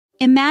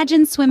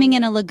Imagine swimming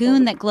in a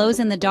lagoon that glows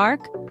in the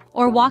dark,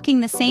 or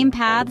walking the same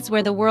paths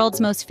where the world's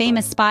most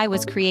famous spy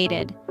was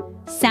created.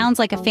 Sounds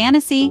like a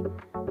fantasy?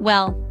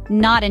 Well,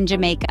 not in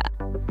Jamaica.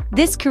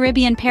 This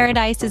Caribbean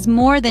paradise is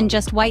more than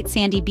just white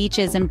sandy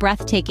beaches and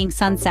breathtaking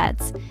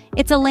sunsets.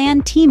 It's a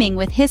land teeming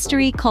with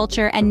history,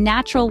 culture, and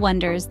natural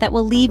wonders that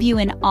will leave you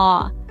in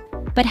awe.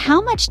 But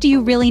how much do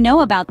you really know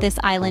about this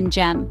island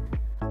gem?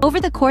 Over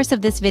the course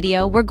of this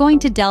video, we're going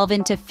to delve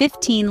into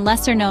 15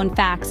 lesser-known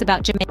facts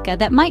about Jamaica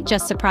that might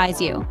just surprise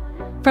you.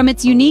 From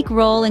its unique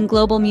role in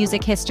global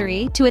music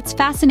history to its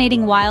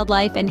fascinating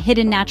wildlife and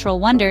hidden natural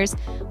wonders,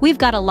 we've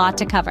got a lot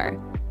to cover.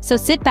 So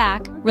sit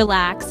back,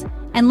 relax,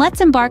 and let's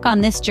embark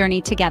on this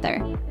journey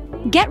together.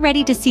 Get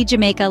ready to see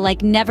Jamaica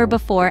like never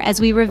before as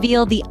we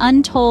reveal the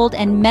untold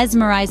and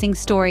mesmerizing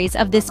stories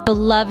of this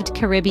beloved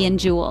Caribbean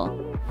jewel.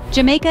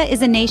 Jamaica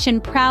is a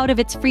nation proud of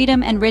its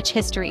freedom and rich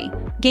history,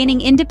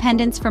 gaining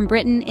independence from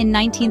Britain in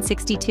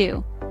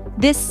 1962.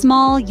 This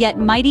small yet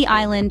mighty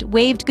island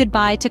waved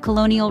goodbye to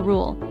colonial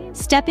rule,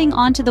 stepping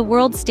onto the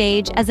world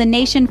stage as a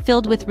nation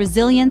filled with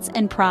resilience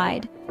and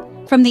pride.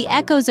 From the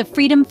echoes of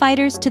freedom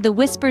fighters to the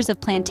whispers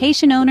of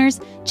plantation owners,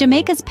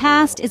 Jamaica's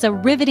past is a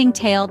riveting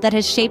tale that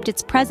has shaped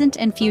its present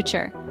and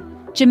future.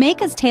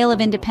 Jamaica's tale of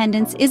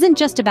independence isn't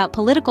just about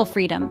political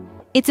freedom,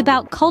 it's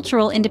about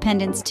cultural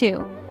independence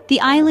too. The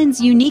island's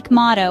unique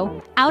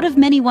motto, "Out of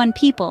many one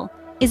people,"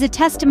 is a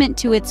testament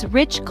to its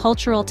rich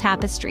cultural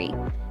tapestry.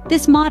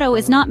 This motto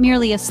is not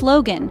merely a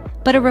slogan,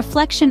 but a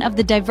reflection of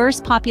the diverse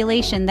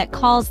population that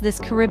calls this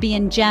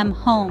Caribbean gem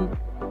home.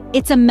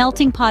 It's a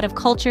melting pot of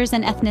cultures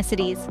and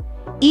ethnicities,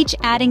 each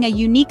adding a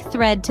unique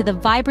thread to the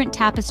vibrant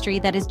tapestry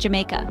that is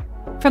Jamaica.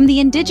 From the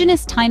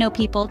indigenous Taino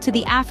people to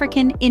the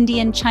African,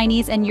 Indian,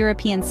 Chinese, and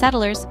European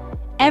settlers,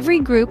 every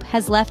group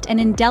has left an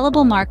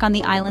indelible mark on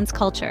the island's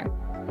culture.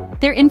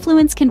 Their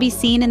influence can be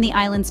seen in the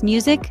island's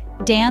music,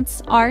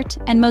 dance, art,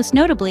 and most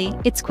notably,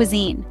 its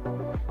cuisine.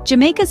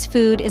 Jamaica's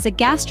food is a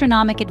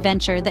gastronomic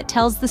adventure that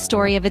tells the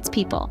story of its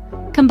people,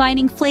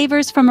 combining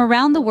flavors from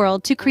around the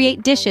world to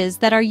create dishes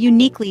that are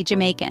uniquely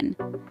Jamaican.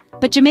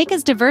 But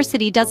Jamaica's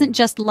diversity doesn't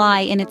just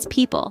lie in its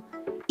people.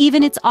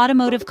 Even its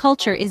automotive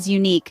culture is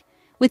unique,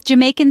 with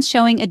Jamaicans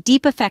showing a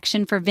deep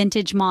affection for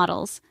vintage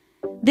models.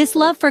 This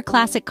love for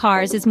classic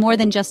cars is more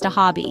than just a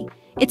hobby.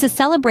 It's a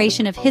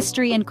celebration of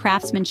history and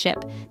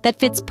craftsmanship that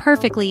fits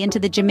perfectly into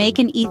the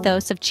Jamaican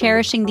ethos of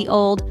cherishing the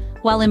old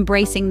while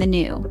embracing the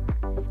new.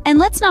 And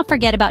let's not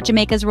forget about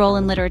Jamaica's role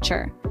in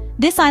literature.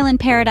 This island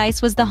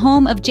paradise was the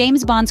home of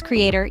James Bond's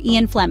creator,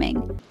 Ian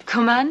Fleming.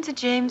 Commander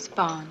James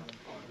Bond,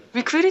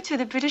 recruited to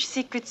the British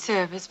Secret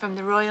Service from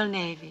the Royal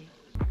Navy.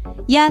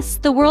 Yes,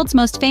 the world's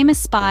most famous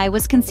spy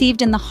was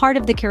conceived in the heart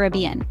of the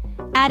Caribbean,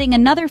 adding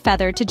another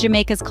feather to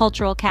Jamaica's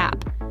cultural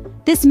cap.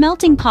 This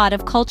melting pot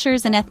of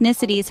cultures and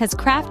ethnicities has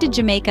crafted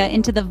Jamaica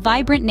into the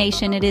vibrant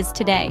nation it is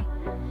today.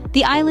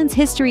 The island's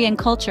history and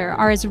culture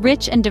are as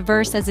rich and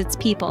diverse as its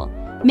people,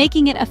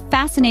 making it a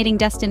fascinating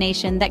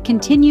destination that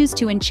continues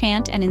to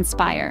enchant and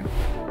inspire.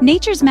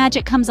 Nature's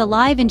magic comes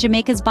alive in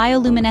Jamaica's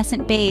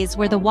bioluminescent bays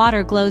where the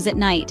water glows at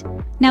night.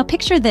 Now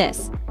picture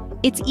this.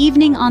 It's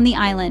evening on the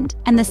island,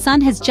 and the sun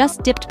has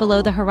just dipped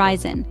below the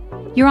horizon.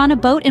 You're on a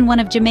boat in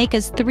one of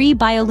Jamaica's 3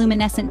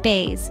 bioluminescent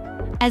bays.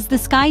 As the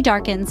sky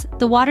darkens,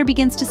 the water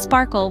begins to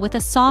sparkle with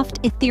a soft,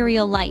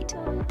 ethereal light.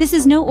 This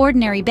is no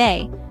ordinary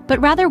bay,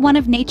 but rather one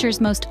of nature's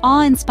most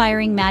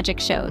awe-inspiring magic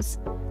shows.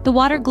 The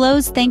water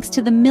glows thanks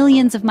to the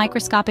millions of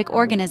microscopic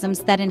organisms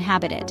that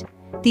inhabit it.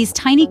 These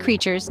tiny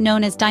creatures,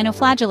 known as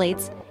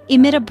dinoflagellates,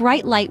 emit a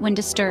bright light when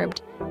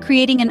disturbed,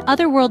 creating an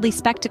otherworldly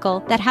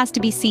spectacle that has to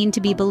be seen to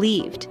be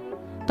believed.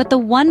 But the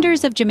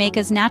wonders of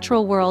Jamaica's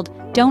natural world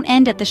don't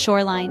end at the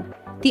shoreline.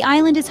 The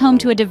island is home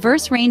to a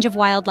diverse range of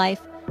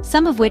wildlife,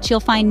 some of which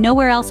you'll find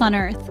nowhere else on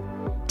Earth.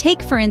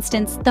 Take, for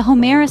instance, the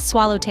Homerus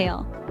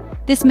swallowtail.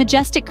 This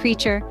majestic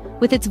creature,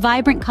 with its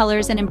vibrant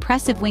colors and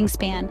impressive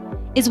wingspan,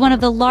 is one of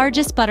the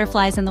largest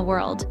butterflies in the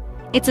world.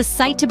 It's a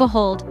sight to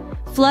behold,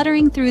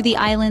 fluttering through the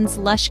island's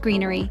lush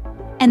greenery.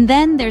 And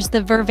then there's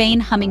the vervain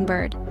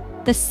hummingbird,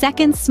 the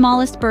second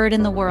smallest bird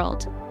in the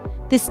world.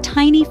 This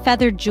tiny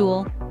feathered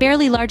jewel,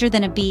 barely larger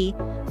than a bee,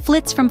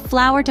 flits from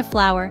flower to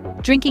flower,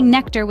 drinking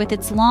nectar with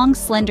its long,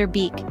 slender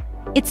beak.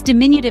 Its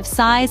diminutive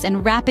size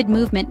and rapid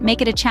movement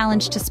make it a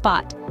challenge to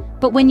spot.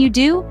 But when you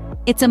do,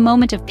 it's a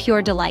moment of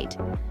pure delight.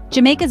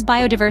 Jamaica's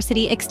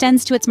biodiversity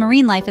extends to its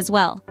marine life as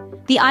well.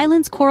 The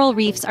island's coral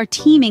reefs are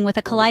teeming with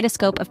a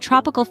kaleidoscope of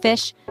tropical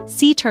fish,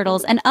 sea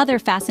turtles, and other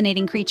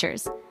fascinating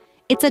creatures.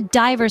 It's a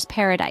diver's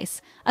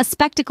paradise, a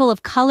spectacle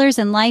of colors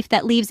and life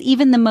that leaves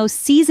even the most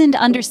seasoned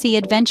undersea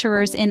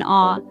adventurers in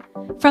awe.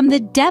 From the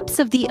depths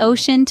of the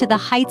ocean to the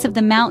heights of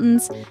the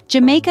mountains,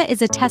 Jamaica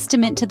is a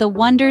testament to the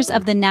wonders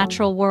of the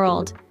natural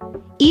world.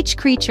 Each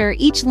creature,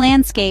 each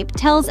landscape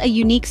tells a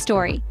unique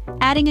story,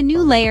 adding a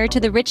new layer to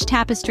the rich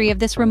tapestry of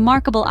this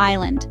remarkable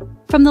island.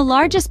 From the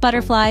largest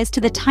butterflies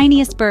to the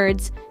tiniest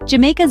birds,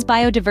 Jamaica's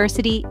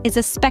biodiversity is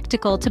a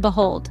spectacle to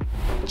behold.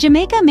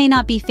 Jamaica may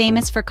not be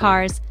famous for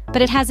cars,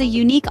 but it has a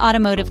unique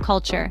automotive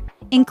culture,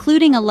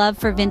 including a love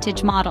for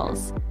vintage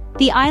models.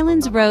 The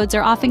island's roads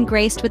are often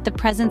graced with the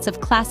presence of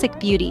classic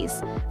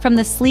beauties, from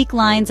the sleek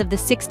lines of the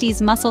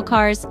 60s muscle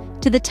cars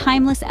to the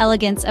timeless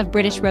elegance of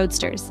British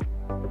roadsters.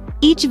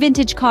 Each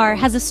vintage car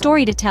has a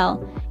story to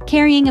tell,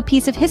 carrying a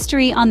piece of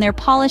history on their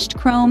polished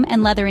chrome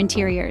and leather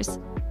interiors.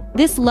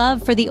 This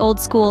love for the old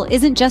school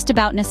isn't just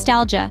about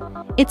nostalgia,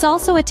 it's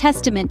also a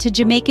testament to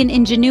Jamaican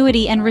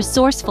ingenuity and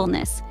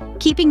resourcefulness,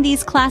 keeping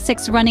these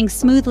classics running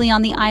smoothly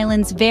on the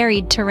island's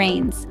varied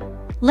terrains.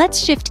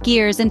 Let's shift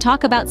gears and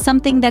talk about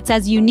something that's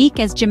as unique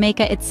as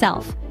Jamaica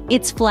itself,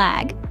 its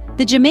flag.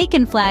 The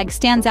Jamaican flag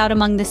stands out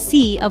among the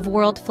sea of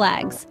world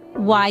flags.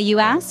 Why, you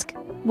ask?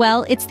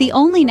 Well, it's the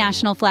only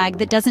national flag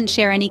that doesn't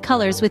share any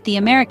colors with the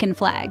American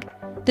flag.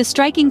 The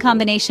striking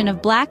combination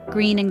of black,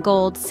 green, and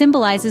gold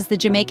symbolizes the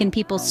Jamaican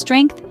people's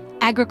strength,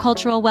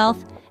 agricultural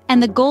wealth,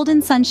 and the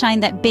golden sunshine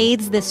that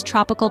bathes this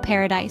tropical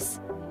paradise.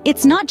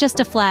 It's not just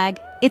a flag,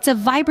 it's a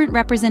vibrant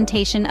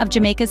representation of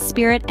Jamaica's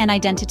spirit and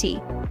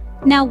identity.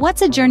 Now,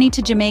 what's a journey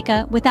to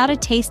Jamaica without a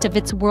taste of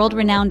its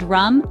world-renowned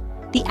rum?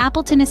 The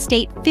Appleton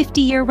Estate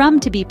 50-year rum,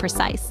 to be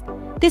precise.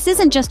 This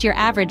isn't just your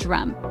average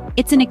rum.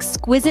 It's an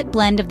exquisite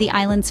blend of the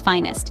island's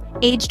finest,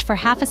 aged for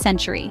half a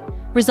century,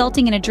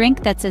 resulting in a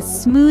drink that's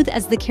as smooth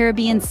as the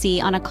Caribbean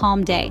Sea on a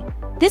calm day.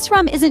 This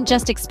rum isn't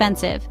just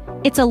expensive,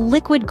 it's a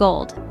liquid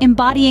gold,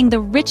 embodying the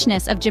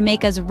richness of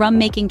Jamaica's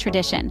rum-making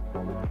tradition.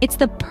 It's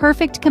the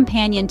perfect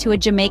companion to a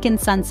Jamaican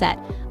sunset,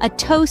 a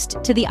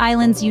toast to the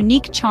island's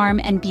unique charm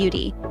and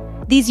beauty.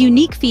 These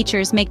unique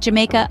features make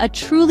Jamaica a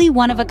truly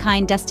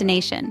one-of-a-kind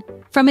destination.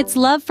 From its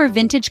love for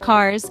vintage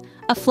cars,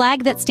 a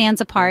flag that stands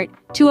apart,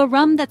 to a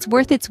rum that's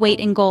worth its weight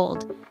in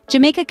gold,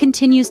 Jamaica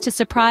continues to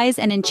surprise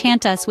and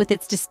enchant us with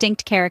its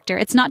distinct character.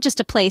 It's not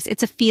just a place,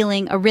 it's a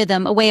feeling, a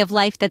rhythm, a way of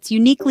life that's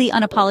uniquely,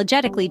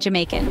 unapologetically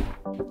Jamaican.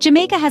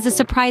 Jamaica has a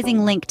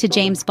surprising link to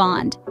James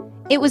Bond.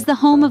 It was the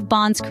home of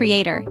Bond's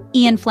creator,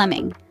 Ian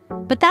Fleming.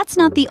 But that's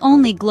not the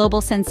only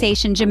global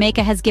sensation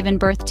Jamaica has given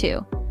birth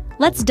to.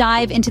 Let's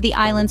dive into the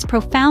island's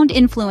profound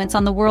influence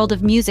on the world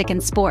of music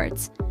and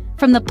sports.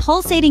 From the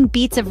pulsating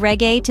beats of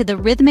reggae to the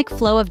rhythmic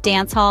flow of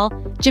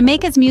dancehall,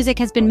 Jamaica's music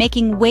has been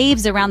making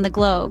waves around the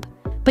globe.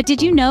 But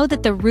did you know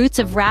that the roots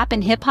of rap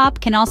and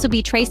hip-hop can also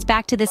be traced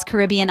back to this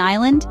Caribbean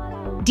island?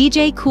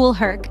 DJ Kool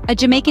Herc, a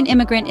Jamaican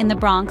immigrant in the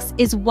Bronx,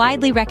 is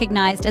widely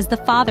recognized as the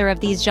father of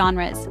these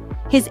genres.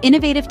 His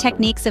innovative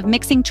techniques of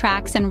mixing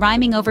tracks and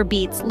rhyming over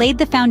beats laid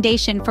the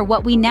foundation for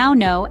what we now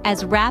know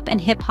as rap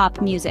and hip-hop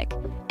music.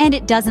 And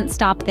it doesn't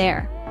stop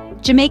there.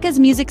 Jamaica's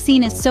music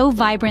scene is so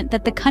vibrant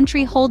that the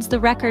country holds the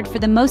record for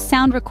the most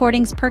sound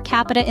recordings per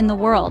capita in the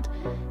world.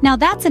 Now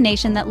that's a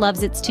nation that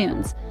loves its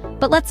tunes.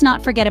 But let's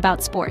not forget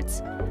about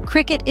sports.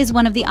 Cricket is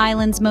one of the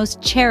island's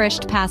most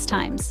cherished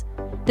pastimes.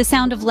 The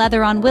sound of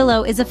leather on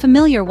willow is a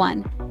familiar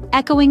one,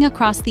 echoing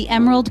across the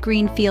emerald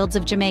green fields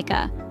of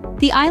Jamaica.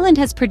 The island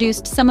has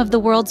produced some of the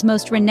world's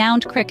most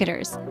renowned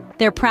cricketers,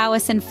 their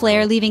prowess and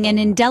flair leaving an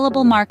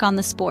indelible mark on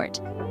the sport.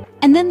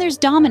 And then there's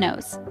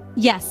dominoes.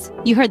 Yes,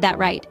 you heard that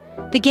right.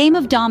 The game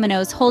of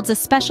dominoes holds a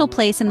special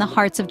place in the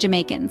hearts of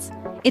Jamaicans.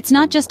 It's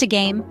not just a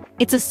game,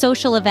 it's a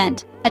social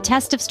event, a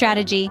test of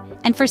strategy,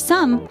 and for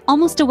some,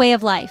 almost a way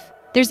of life.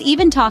 There's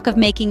even talk of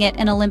making it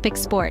an Olympic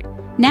sport.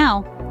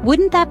 Now,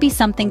 wouldn't that be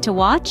something to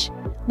watch?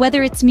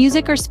 Whether it's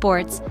music or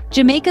sports,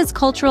 Jamaica's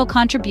cultural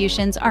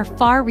contributions are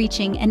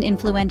far-reaching and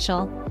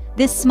influential.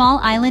 This small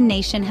island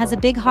nation has a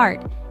big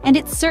heart, and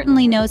it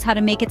certainly knows how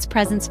to make its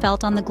presence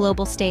felt on the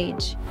global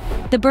stage.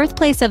 The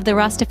birthplace of the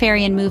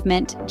Rastafarian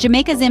movement,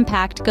 Jamaica's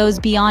impact goes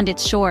beyond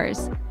its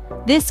shores.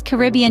 This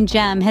Caribbean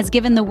gem has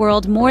given the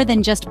world more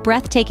than just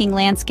breathtaking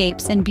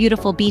landscapes and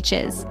beautiful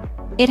beaches.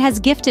 It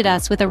has gifted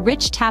us with a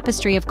rich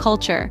tapestry of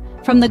culture,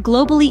 from the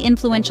globally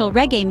influential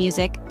reggae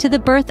music to the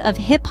birth of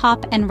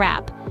hip-hop and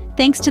rap,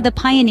 thanks to the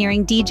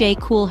pioneering DJ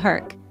Kool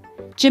Herc.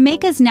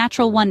 Jamaica's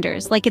natural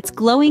wonders, like its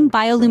glowing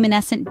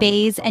bioluminescent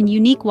bays and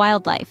unique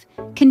wildlife,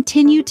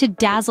 continue to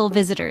dazzle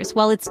visitors,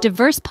 while its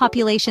diverse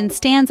population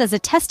stands as a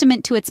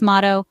testament to its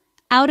motto,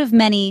 "Out of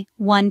many,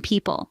 one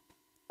people."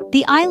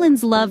 The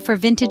island's love for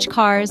vintage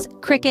cars,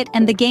 cricket,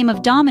 and the game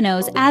of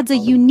dominoes adds a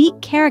unique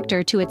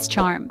character to its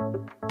charm.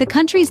 The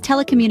country's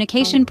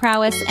telecommunication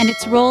prowess and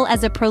its role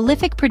as a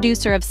prolific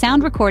producer of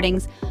sound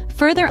recordings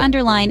further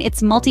underline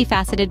its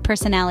multifaceted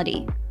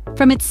personality.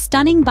 From its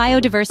stunning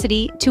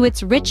biodiversity to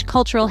its rich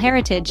cultural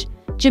heritage,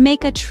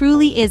 Jamaica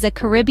truly is a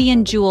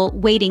Caribbean jewel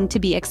waiting to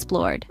be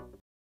explored.